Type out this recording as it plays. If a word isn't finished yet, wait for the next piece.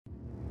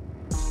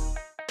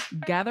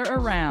Gather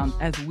around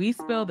as we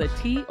spill the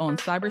tea on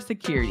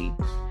cybersecurity.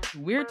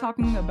 We're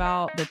talking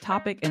about the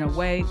topic in a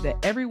way that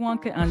everyone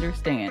can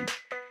understand.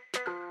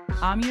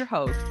 I'm your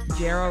host,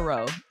 Jera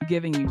Rowe,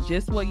 giving you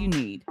just what you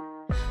need.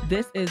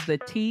 This is the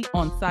Tea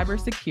on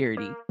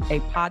Cybersecurity, a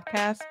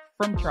podcast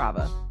from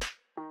Trava.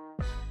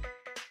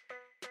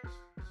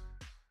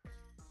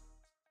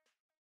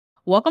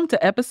 Welcome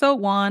to episode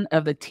 1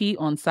 of the Tea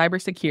on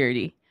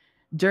Cybersecurity.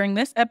 During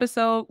this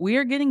episode, we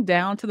are getting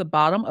down to the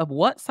bottom of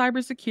what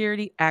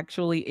cybersecurity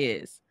actually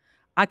is.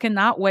 I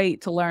cannot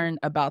wait to learn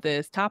about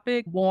this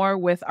topic more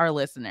with our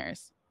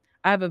listeners.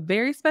 I have a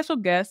very special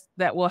guest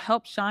that will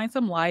help shine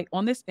some light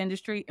on this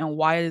industry and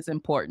why it is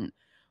important.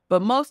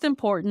 But most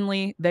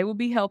importantly, they will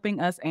be helping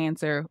us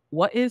answer,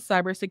 what is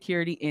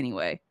cybersecurity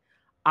anyway?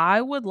 I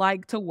would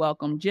like to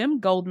welcome Jim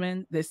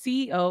Goldman, the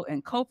CEO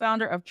and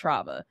co-founder of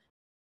Trava.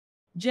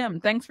 Jim,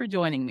 thanks for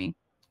joining me.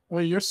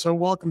 Well, you're so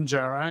welcome,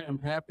 Jara. I am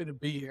happy to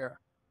be here.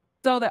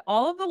 So that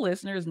all of the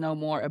listeners know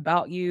more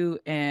about you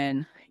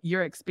and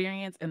your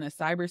experience in the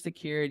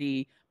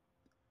cybersecurity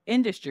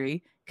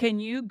industry, can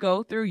you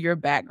go through your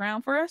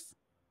background for us?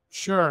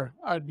 Sure,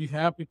 I'd be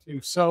happy to.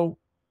 So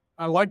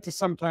I like to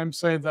sometimes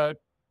say that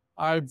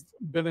I've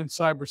been in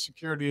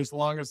cybersecurity as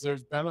long as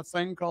there's been a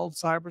thing called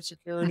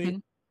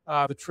cybersecurity.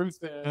 The truth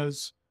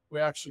is, we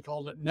actually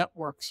called it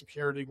network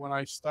security when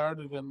I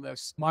started in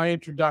this. My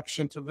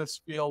introduction to this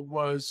field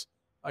was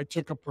I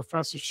took a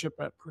professorship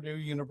at Purdue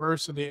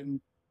University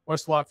in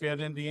West Lafayette,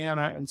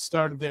 Indiana, and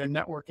started their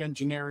network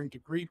engineering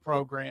degree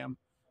program.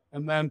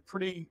 And then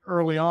pretty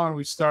early on,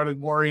 we started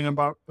worrying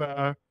about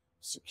the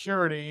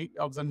security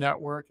of the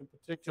network, in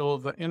particular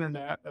the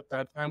internet at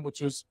that time, which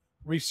was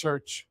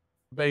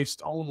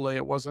research-based only.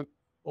 It wasn't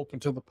open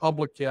to the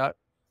public yet.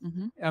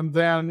 And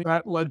then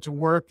that led to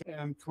work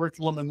and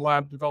curriculum and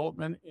lab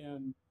development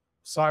in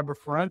cyber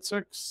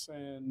forensics.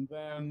 And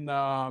then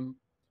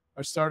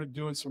I started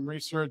doing some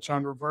research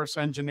on reverse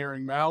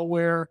engineering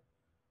malware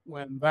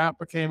when that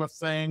became a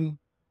thing.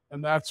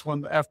 And that's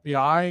when the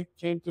FBI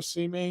came to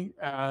see me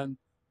and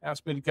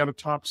asked me to get a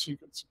top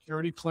secret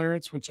security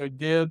clearance, which I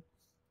did.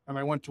 And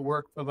I went to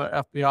work for the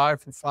FBI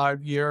for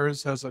 5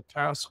 years as a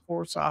task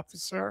force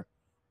officer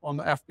on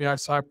the FBI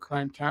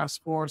cybercrime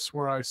task force,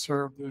 where I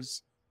served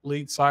as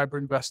lead cyber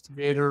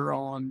investigator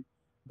on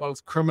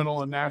both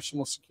criminal and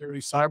national security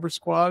cyber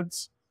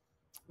squads.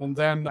 And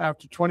then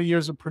after 20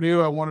 years at Purdue,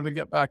 I wanted to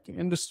get back to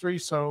industry.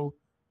 So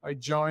I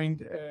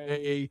joined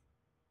a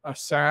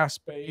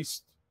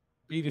SaaS-based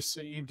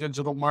B2C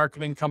digital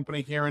marketing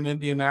company here in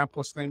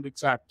Indianapolis named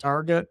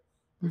ExactTarget.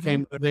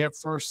 Became their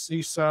first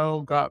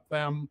CISO, got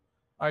them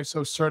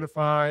ISO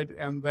certified.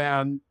 And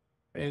then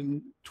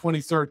in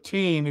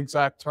 2013,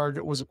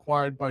 ExactTarget was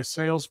acquired by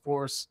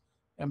Salesforce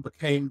and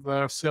became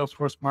the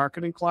Salesforce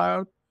Marketing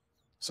Cloud.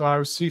 So I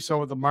was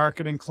CISO of the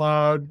Marketing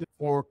Cloud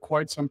for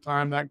quite some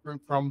time. That grew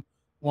from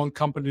 1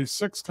 company to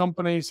 6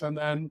 companies. And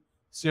then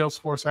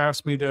Salesforce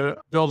asked me to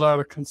build out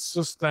a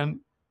consistent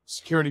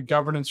security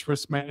governance,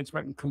 risk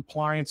management, and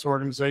compliance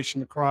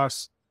organization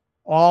across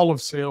all of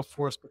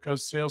Salesforce,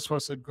 because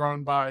Salesforce had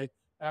grown by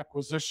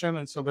acquisition.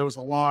 And so there was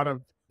a lot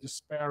of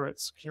disparate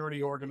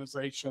security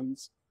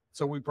organizations.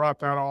 So we brought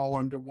that all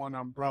under one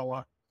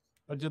umbrella.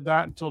 I did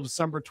that until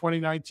December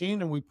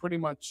 2019, and we pretty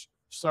much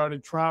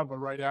started Trava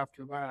right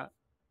after that.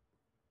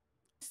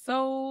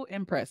 So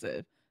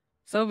impressive.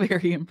 So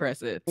very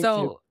impressive.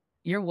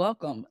 You're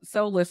welcome.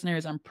 So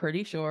listeners, I'm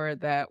pretty sure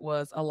that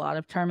was a lot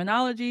of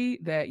terminology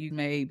that you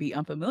may be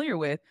unfamiliar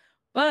with,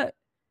 but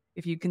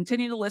if you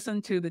continue to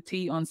listen to the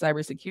Tea on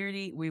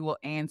Cybersecurity, we will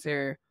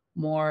answer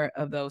more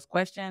of those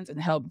questions and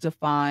help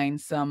define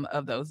some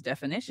of those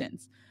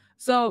definitions.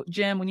 So,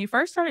 Jim, when you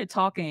first started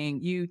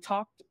talking, you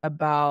talked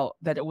about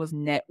that it was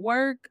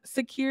network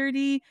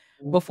security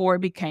before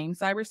it became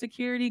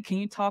cybersecurity. Can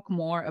you talk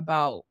more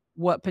about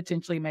what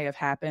potentially may have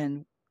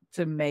happened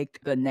to make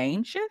the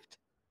name shift?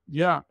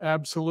 Yeah,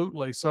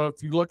 absolutely. So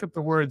if you look at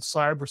the word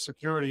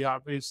cybersecurity,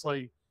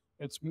 obviously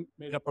it's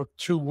made up of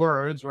 2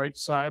 words, right?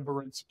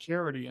 Cyber and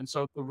security. And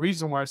so the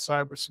reason why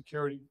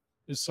cybersecurity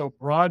is so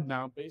broad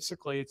now,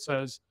 basically it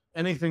says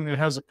anything that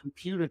has a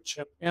computer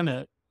chip in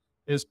it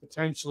is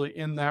potentially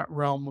in that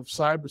realm of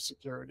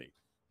cybersecurity.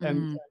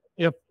 And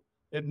if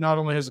it not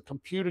only has a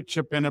computer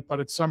chip in it, but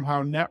it's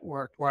somehow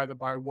networked, either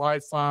by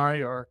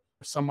Wi-Fi or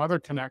some other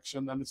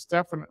connection, then it's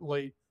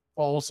definitely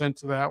falls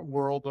into that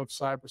world of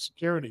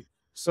cybersecurity.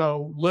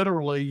 So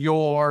literally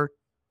your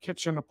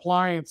kitchen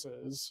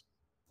appliances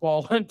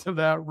fall into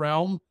that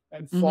realm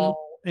and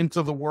fall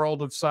into the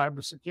world of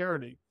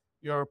cybersecurity.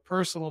 Your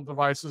personal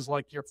devices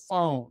like your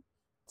phone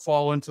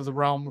fall into the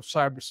realm of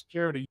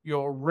cybersecurity.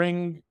 Your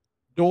Ring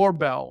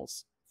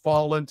doorbells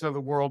fall into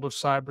the world of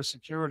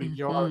cybersecurity.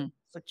 Your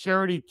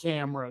security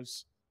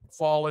cameras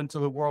fall into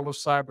the world of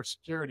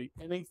cybersecurity.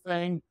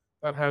 Anything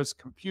that has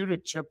computer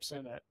chips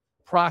in it,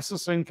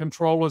 processing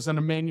controllers in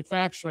a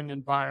manufacturing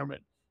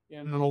environment,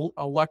 in an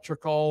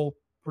electrical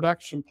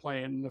production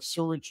plant, in a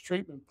sewage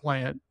treatment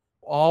plant,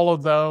 all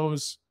of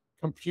those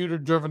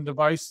computer-driven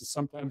devices,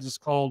 sometimes it's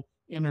called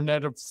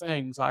Internet of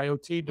Things,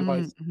 IoT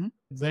devices. Mm-hmm.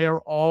 They're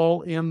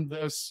all in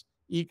this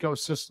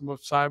ecosystem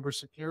of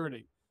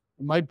cybersecurity.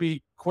 It might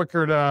be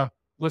quicker to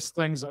list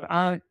things that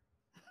aren't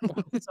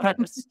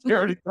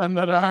cybersecurity than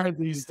that are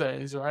these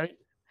days, right?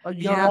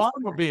 You got Yes.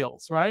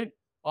 automobiles, right?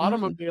 Mm-hmm.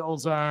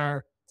 Automobiles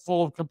are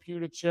full of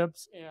computer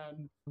chips,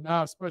 and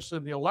now, especially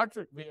the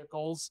electric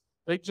vehicles,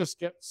 they just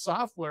get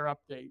software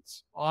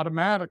updates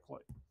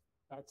automatically.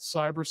 That's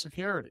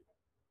cybersecurity.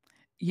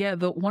 Yeah,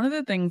 the one of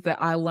the things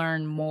that I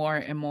learn more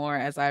and more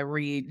as I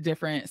read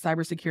different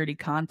cybersecurity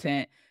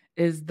content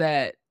is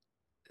that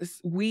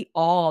we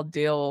all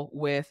deal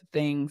with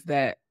things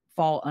that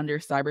fall under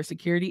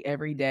cybersecurity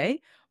every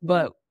day, Mhm.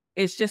 but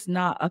it's just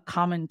not a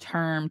common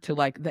term to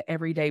like the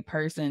everyday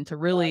person to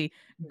Right. really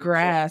Exactly.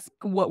 grasp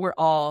what we're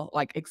all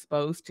like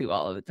exposed to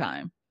all of the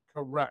time.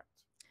 Correct.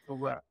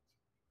 Correct.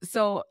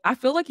 So I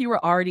feel like you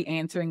were already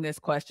answering this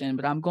question,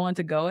 but I'm going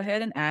to go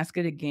ahead and ask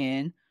it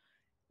again.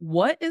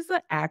 What is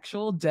the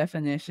actual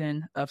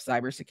definition of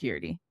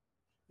cybersecurity?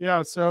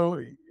 Yeah.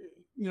 So,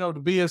 to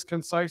be as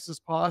concise as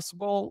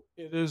possible,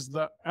 it is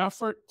the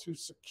effort to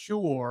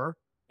secure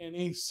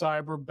any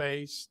cyber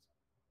based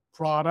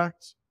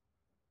product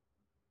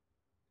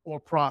or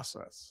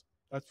process.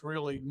 That's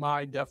really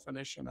my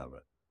definition of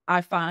it.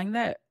 I find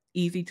that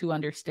easy to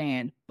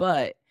understand,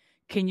 but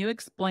can you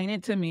explain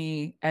it to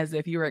me as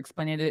if you were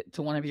explaining it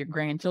to one of your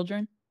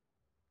grandchildren?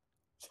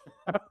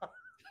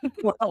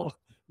 Well,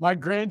 my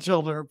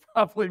grandchildren are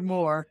probably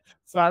more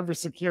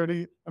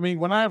cybersecurity. I mean,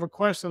 when I have a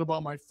question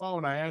about my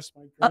phone, I ask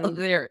my Oh,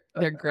 grand.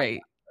 they're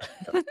great.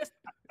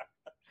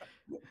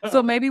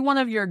 So maybe one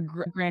of your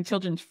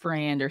grandchildren's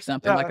friend or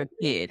something, like Yeah. a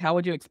kid, how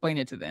would you explain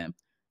it to them?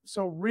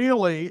 So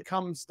really, it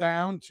comes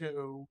down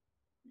to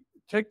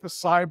take the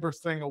cyber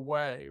thing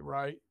away,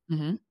 right?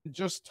 Mhm,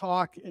 Just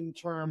talk in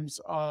terms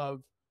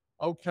of,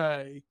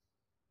 okay,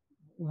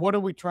 what are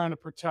we trying to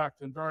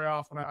protect? And very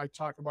often I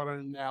talk about an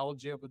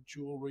analogy of a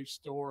jewelry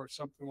store or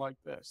something like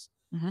this.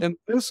 mhm, In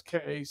this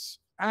case,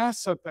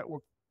 asset that we're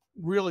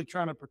really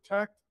trying to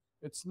protect,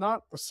 it's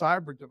not the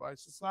cyber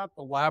device, it's not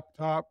the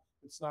laptop,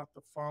 it's not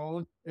the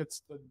phone,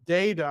 it's the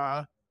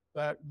data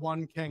that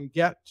one can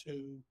get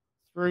to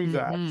through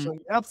that. mhm, So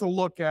you have to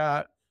look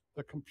at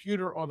the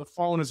computer or the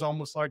phone as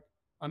almost like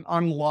an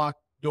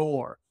unlocked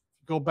door.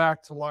 Go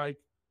back to like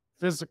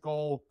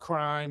physical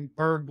crime,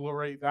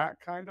 burglary, that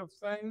kind of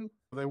thing.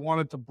 They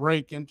wanted to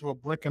break into a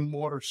brick and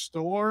mortar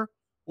store.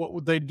 What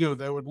would they do?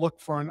 They would look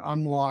for an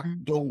unlocked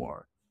mm,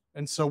 door.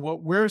 And so,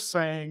 what we're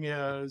saying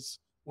is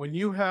when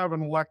you have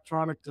an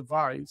electronic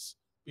device,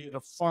 be it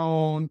a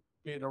phone,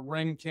 be it a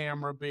ring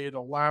camera, be it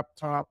a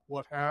laptop,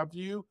 what have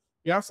you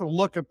have to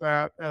look at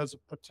that as a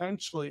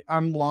potentially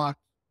unlocked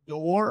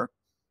door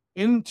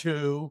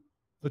into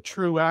the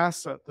true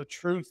asset, the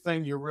true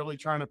thing you're really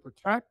trying to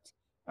protect.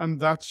 And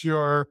that's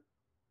your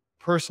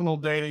personal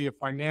data, your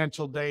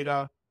financial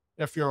data.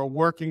 If you're a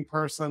working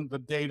person, the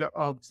data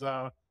of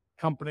the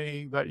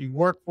company that you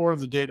work for,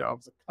 the data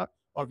of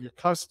of your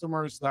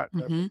customers, that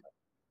type of mhm.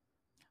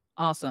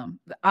 Awesome.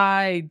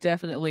 I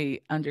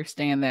definitely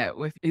understand that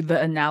with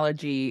the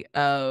analogy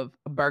of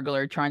a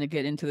burglar trying to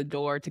get into the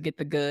door to get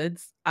the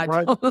goods. I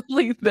right.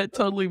 totally that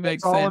totally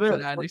That's makes all sense, it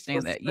and is. I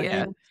understand that.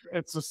 Yeah.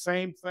 It's the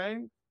same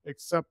thing,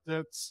 except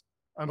it's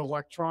an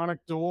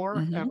electronic door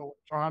and Mhm.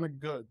 electronic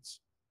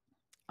goods.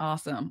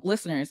 Awesome.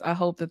 Listeners, I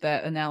hope that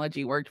that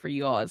analogy worked for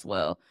you all as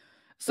well.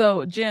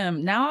 So,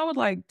 Jim, now I would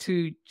like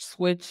to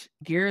switch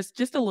gears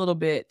just a little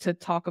bit to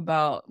talk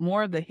about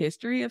more of the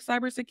history of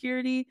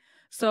cybersecurity.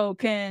 So,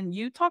 can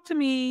you talk to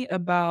me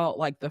about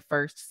like the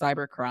first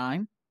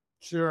cybercrime?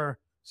 Sure.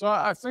 So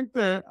I think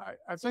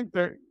I think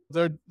there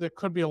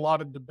could be a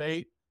lot of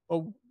debate, but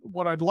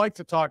what I'd like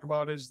to talk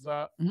about is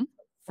the Mhm.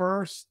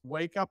 first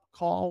wake up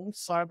call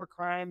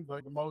cybercrime,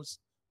 the most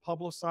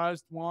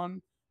publicized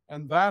one,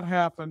 and that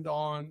happened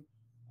on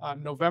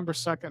November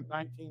 2nd,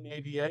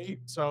 1988.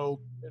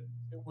 So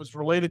it was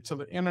related to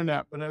the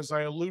internet, but as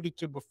I alluded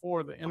to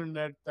before, the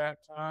internet at that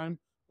time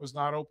was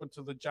not open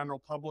to the general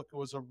public. It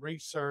was a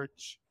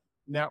research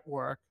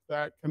network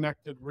that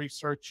connected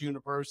research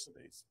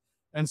universities.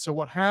 And so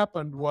what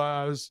happened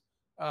was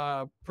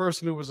a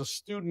person who was a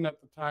student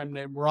at the time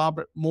named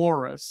Robert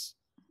Morris,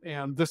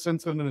 and this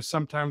incident is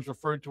sometimes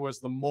referred to as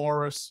the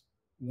Morris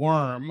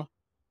worm,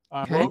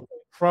 Okay. wrote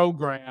a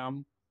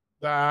program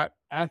that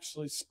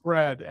actually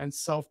spread and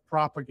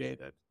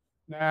self-propagated.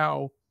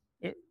 Now,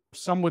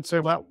 some would say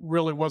that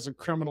really wasn't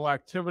criminal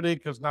activity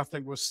because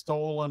nothing was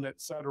stolen, et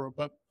cetera.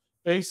 But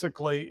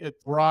basically,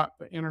 it brought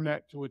the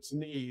internet to its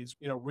knees.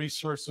 Mhm.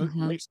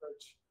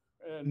 Research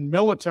and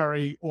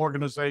military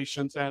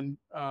organizations and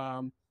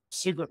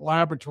secret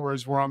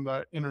laboratories were on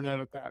the internet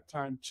at that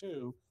time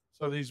too.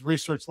 So these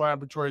research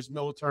laboratories,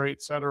 military,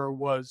 et cetera,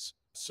 was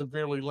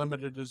severely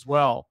limited as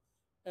well.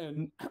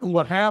 And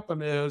what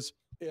happened is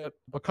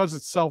because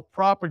it's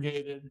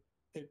self-propagated,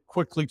 it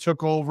quickly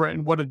took over.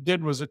 And what it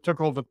did was it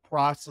took over the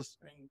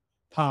processing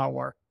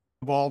power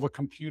of all the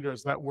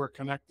computers that were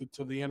connected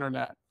to the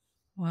internet.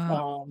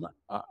 Wow.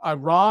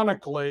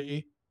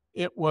 Ironically,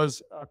 it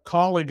was a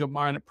colleague of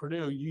mine at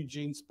Purdue,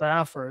 Eugene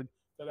Spafford,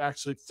 that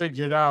actually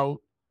figured out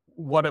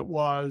what it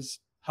was,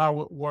 how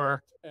it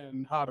worked,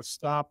 and how to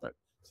stop it.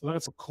 So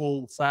that's a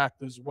cool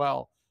fact as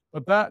well.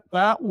 But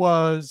that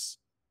was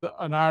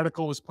an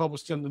article was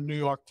published in the New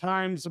York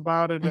Times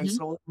about it, and Hmm.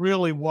 so it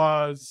really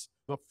was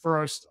the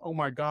first. Oh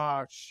my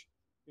gosh,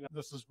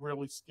 this is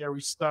really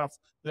scary stuff.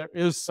 There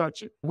is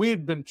such. We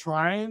had been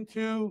trying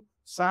to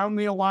sound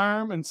the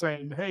alarm and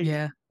saying, "Hey,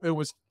 Yeah. it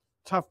was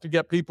tough to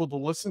get people to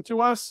listen to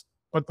us,"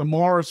 but the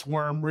Morris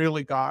worm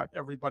really got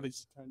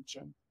everybody's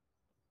attention.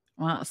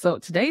 Wow. So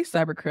today's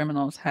cyber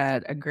criminals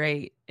had a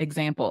great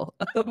example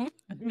of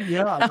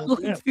Yeah, how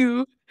they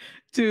did.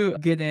 to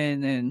get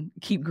in and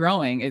keep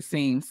growing, it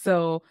seems.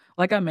 So,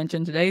 like I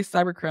mentioned, today's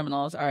cyber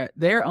criminals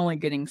they're only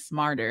getting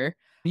smarter.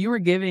 You were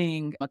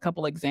giving a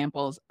couple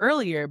examples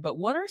earlier, but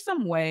what are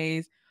some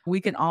ways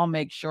we can all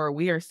make sure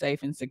we are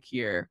safe and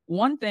secure?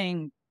 One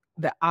thing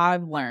that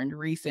I've learned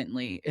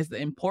recently is the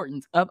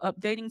importance of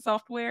updating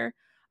software.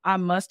 I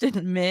must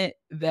admit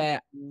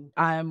that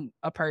I'm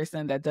a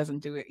person that doesn't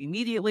do it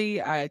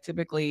immediately. I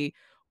typically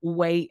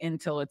wait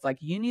until it's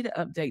like, you need to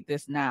update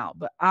this now.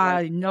 But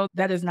Right. I know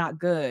that is not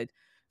good.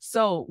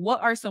 So,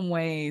 what are some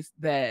ways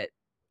that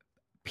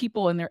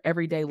people in their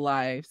everyday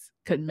lives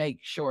could make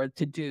sure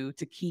to do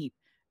to keep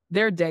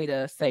their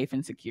data safe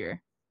and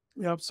secure?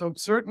 Yep. So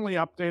certainly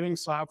updating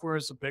software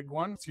is a big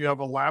one. If you have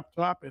a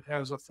laptop, it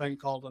has a thing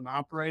called an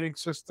operating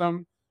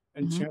system.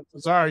 And Hmm.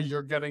 chances are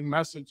you're getting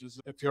messages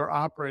if your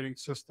operating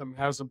system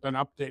hasn't been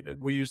updated.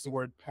 We use the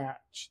word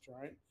patched,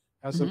 right?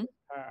 Hasn't Hmm.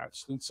 been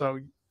patched. And so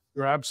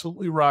you're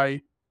absolutely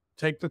right.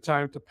 Take the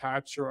time to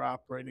patch your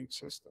operating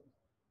system.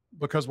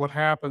 Because what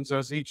happens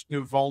as each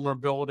new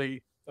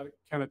vulnerability that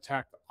can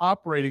attack the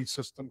operating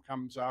system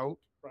comes out,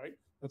 right?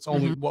 That's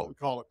only Hmm. what we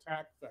call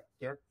attack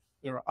vector.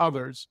 There are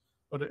others,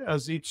 but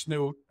as each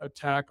new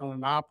attack on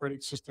an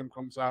operating system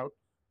comes out,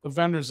 the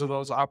vendors of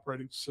those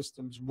operating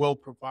systems will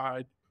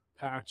provide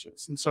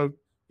patches. And so,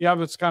 yeah,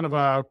 that's kind of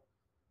a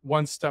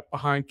one step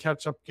behind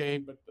catch up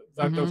game, but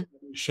that Hmm. doesn't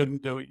mean you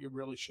shouldn't do it. You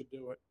really should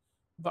do it.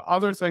 The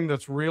other thing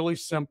that's really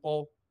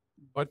simple,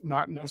 but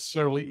not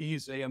necessarily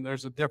easy, and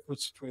there's a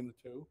difference between the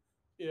two,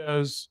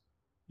 is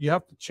you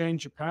have to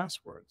change your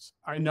passwords.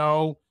 I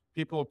know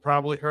people have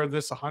probably heard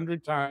this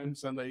 100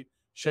 times and they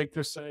shake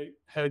their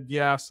head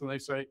yes and they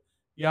say,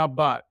 yeah,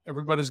 but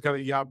everybody's got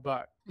a yeah,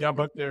 but. Yeah,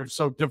 but they're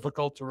so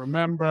difficult to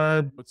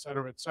remember, et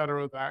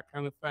cetera, that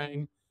kind of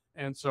thing.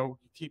 And so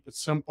you keep it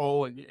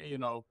simple and,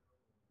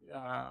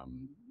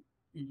 um,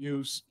 you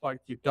use like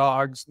your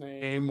dog's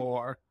name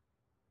or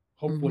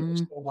hopefully you're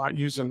Hmm. still not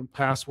using a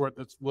password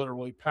that's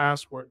literally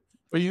password.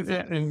 But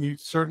you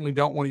certainly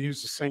don't want to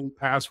use the same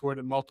password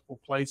in multiple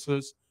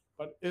places.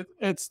 But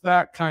it's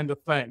that kind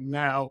of thing.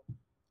 Now,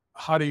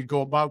 how do you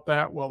go about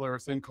that? Well, there are a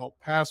thing called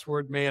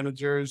password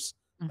managers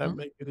that Hmm.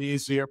 make it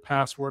easier,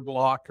 password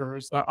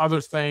lockers. The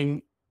other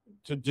thing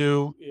to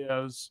do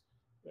is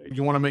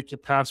you want to make your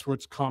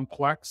passwords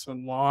complex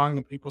and long.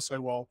 And people say,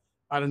 well,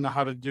 I don't know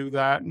how to do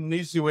that. And the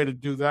easy way to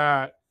do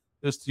that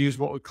is to use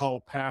what we call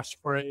a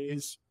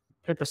passphrase.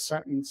 Pick a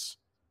sentence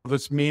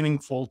that's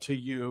meaningful to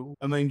you,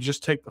 and then you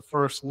just take the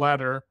first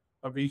letter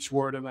of each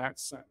word in that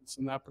sentence,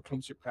 and that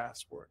becomes your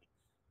password.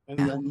 And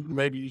Yeah. then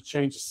maybe you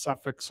change the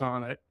suffix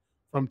on it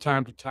from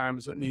time to time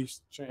as it needs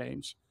to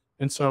change.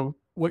 And so,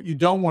 what you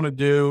don't want to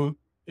do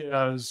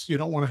is you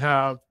don't want to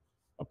have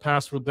a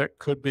password that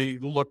could be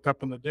looked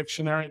up in the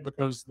dictionary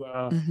because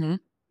Hmm.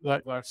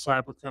 the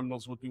cyber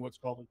criminals will do what's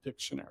called a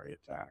dictionary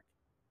attack.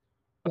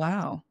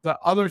 Wow. The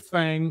other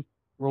thing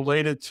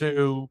related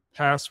to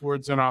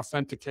passwords and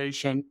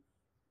authentication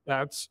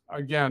that's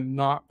again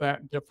not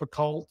that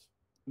difficult,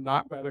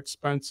 not that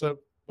expensive,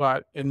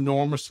 but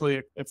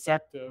enormously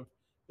effective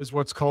is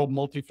what's called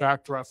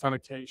multi-factor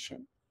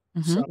authentication.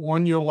 Hmm. So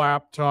on your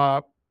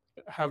laptop,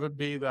 have it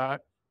be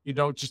that you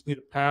don't just need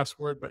a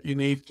password, but you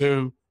need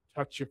to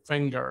touch your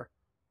finger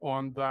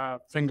on the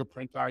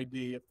fingerprint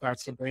ID if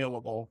that's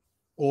available.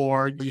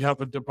 Or you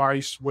have a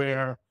device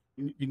where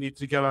you need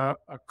to get a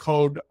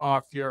code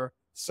off your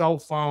cell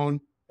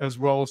phone as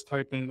well as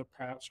typing in a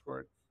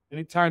password.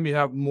 Anytime you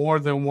have more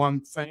than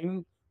one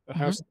thing that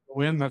Hmm. has to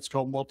go in, that's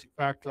called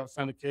multi-factor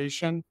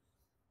authentication.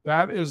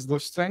 That is the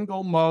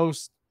single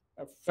most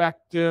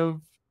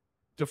effective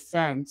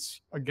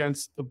defense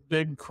against the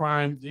big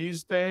crime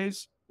these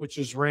days, which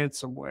is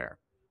ransomware.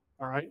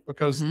 All right.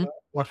 Because Hmm.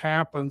 what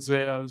happens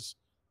is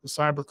the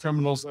cyber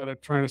criminals that are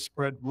trying to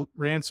spread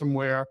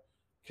ransomware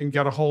can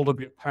get a hold of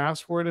your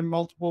password in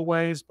multiple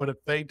ways. But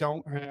if they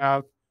don't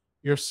have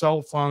your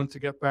cell phone to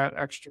get that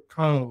extra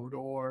code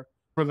or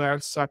for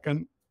that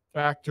second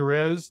factor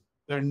is,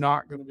 they're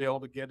not going to be able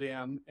to get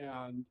in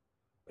and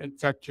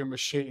infect your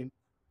machine.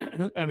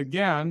 And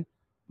again,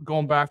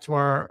 going back to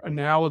our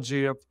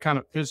analogy of kind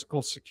of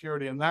physical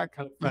security and that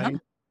kind of Uh-huh.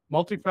 thing,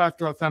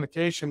 multi-factor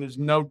authentication is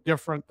no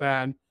different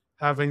than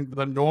having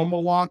the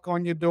normal lock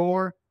on your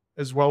door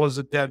as well as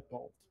a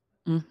deadbolt.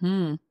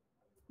 Hmm.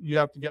 You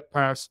have to get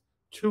past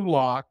two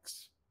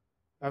locks.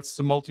 That's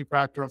the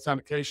multi-factor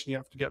authentication. You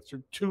have to get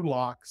through two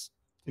locks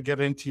to get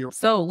into your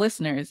So,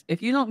 listeners,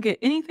 if you don't get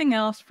anything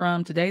else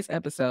from today's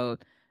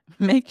episode,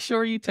 Make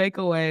sure you take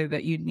away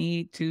that you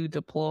need to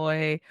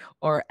deploy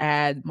or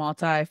add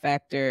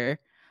multi-factor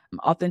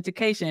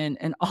authentication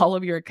in all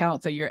of your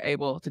accounts that you're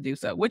able to do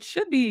so, which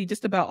should be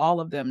just about all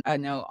of them. I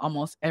know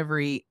almost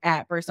every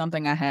app or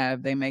something I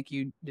have, they make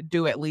you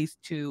do at least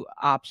 2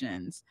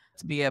 options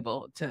to be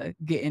able to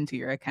get into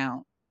your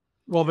account.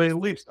 Well, they at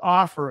least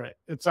offer it.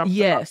 It's up to us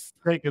Yes.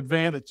 to take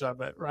advantage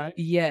of it, right?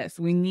 Yes,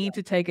 we need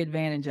to take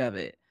advantage of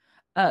it.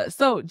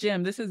 So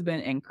Jim, this has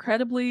been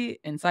incredibly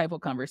insightful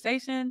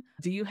conversation.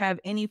 Do you have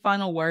any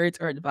final words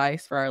or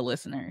advice for our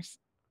listeners?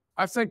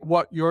 I think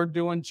what you're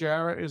doing,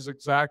 Jarrett, is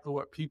exactly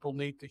what people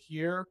need to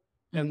hear.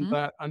 And Mhm.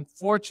 that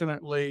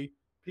unfortunately,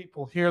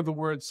 people hear the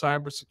word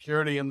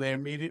cybersecurity and they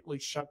immediately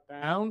shut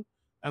down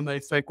and they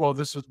think, well,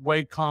 this is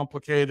way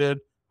complicated.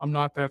 I'm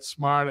not that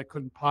smart. I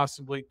couldn't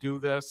possibly do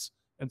this.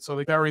 And so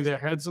they bury their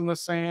heads in the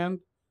sand.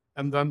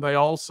 And then they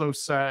also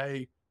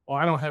say, well,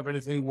 I don't have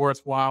anything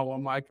worthwhile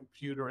on my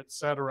computer, et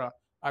cetera.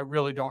 I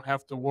really don't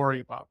have to worry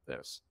about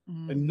this.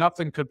 Mm. And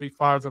nothing could be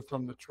farther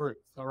from the truth.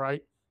 All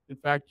right. In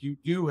fact, you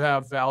do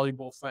have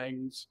valuable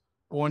things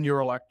on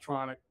your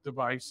electronic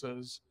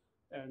devices,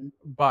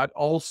 but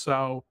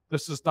also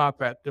this is not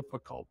that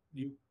difficult.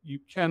 You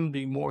can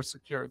be more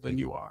secure than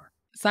you are.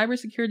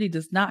 Cybersecurity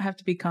does not have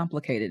to be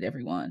complicated,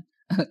 everyone.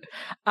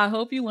 I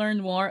hope you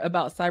learned more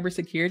about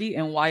cybersecurity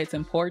and why it's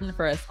important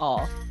for us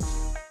all.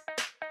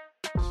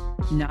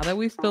 Now that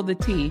we've spilled the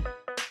tea,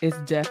 it's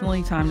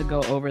definitely time to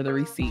go over the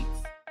receipts.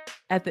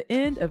 At the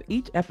end of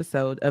each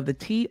episode of the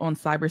Tea on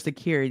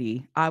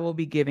Cybersecurity, I will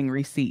be giving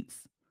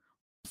receipts.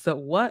 So,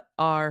 what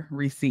are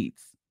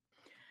receipts?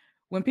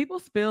 When people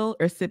spill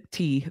or sip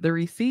tea, the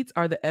receipts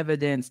are the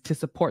evidence to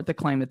support the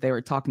claim that they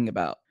were talking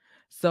about.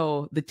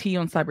 So, the Tea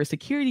on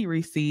Cybersecurity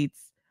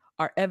receipts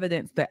are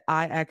evidence that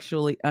I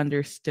actually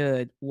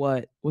understood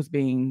what was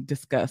being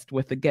discussed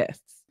with the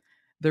guests.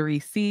 The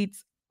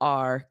receipts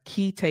are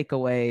key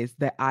takeaways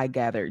that I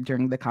gathered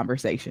during the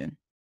conversation.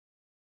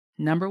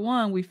 Number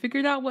one, we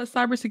figured out what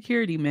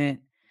cybersecurity meant.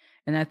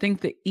 And I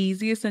think the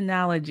easiest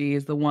analogy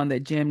is the one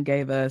that Jim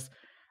gave us,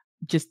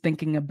 just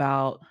thinking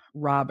about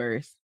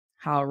robbers,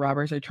 how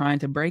robbers are trying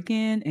to break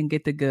in and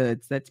get the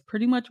goods. That's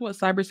pretty much what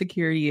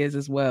cybersecurity is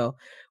as well.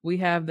 We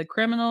have the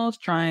criminals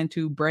trying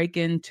to break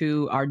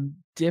into our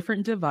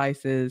different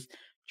devices,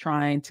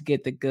 trying to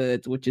get the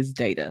goods, which is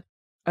data.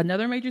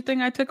 Another major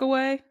thing I took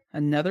away,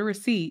 another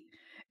receipt,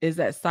 is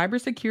that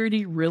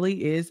cybersecurity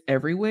really is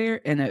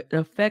everywhere and it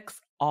affects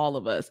all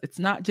of us. It's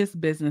not just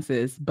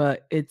businesses,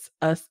 but it's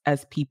us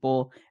as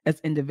people,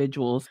 as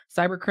individuals.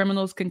 Cyber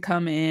criminals can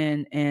come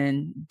in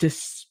and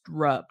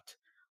disrupt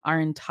our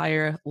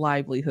entire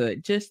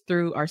livelihood just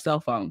through our cell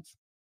phones.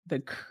 The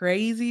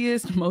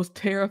craziest, most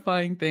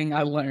terrifying thing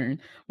I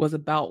learned was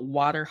about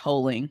water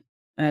holing.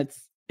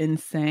 That's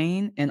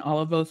insane. And all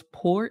of those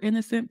poor,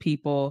 innocent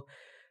people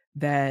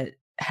that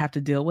have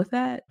to deal with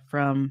that,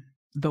 from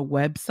the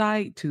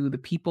website to the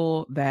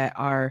people that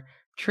are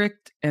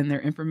tricked and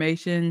their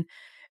information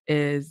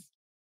is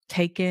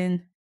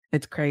taken.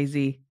 It's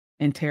crazy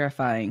and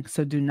terrifying.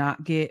 So do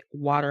not get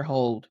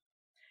waterholed.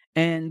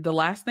 And the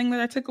last thing that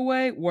I took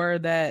away were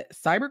that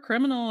cyber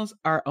criminals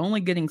are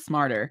only getting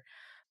smarter.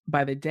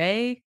 By the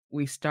day,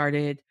 we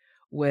started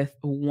with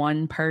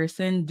one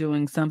person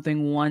doing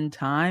something one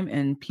time,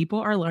 and people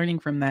are learning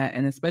from that.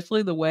 And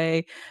especially the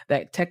way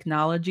that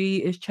technology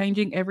is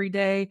changing every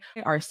day,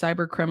 our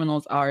cyber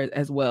criminals are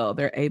as well.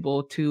 They're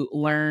able to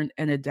learn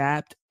and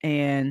adapt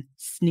and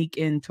sneak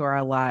into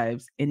our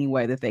lives any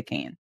way that they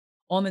can.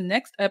 On the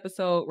next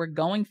episode, we're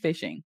going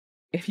fishing.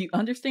 If you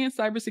understand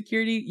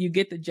cybersecurity, you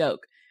get the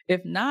joke.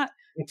 If not,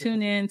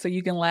 tune in so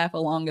you can laugh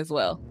along as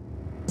well.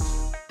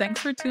 Thanks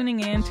for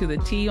tuning in to the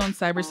Tea on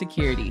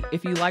Cybersecurity.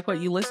 If you like what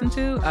you listen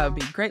to, I would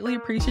be greatly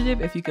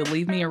appreciative if you could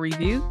leave me a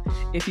review.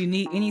 If you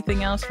need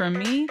anything else from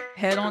me,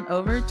 head on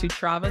over to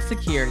Trava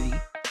Security.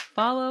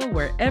 Follow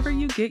wherever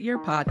you get your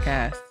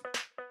podcasts.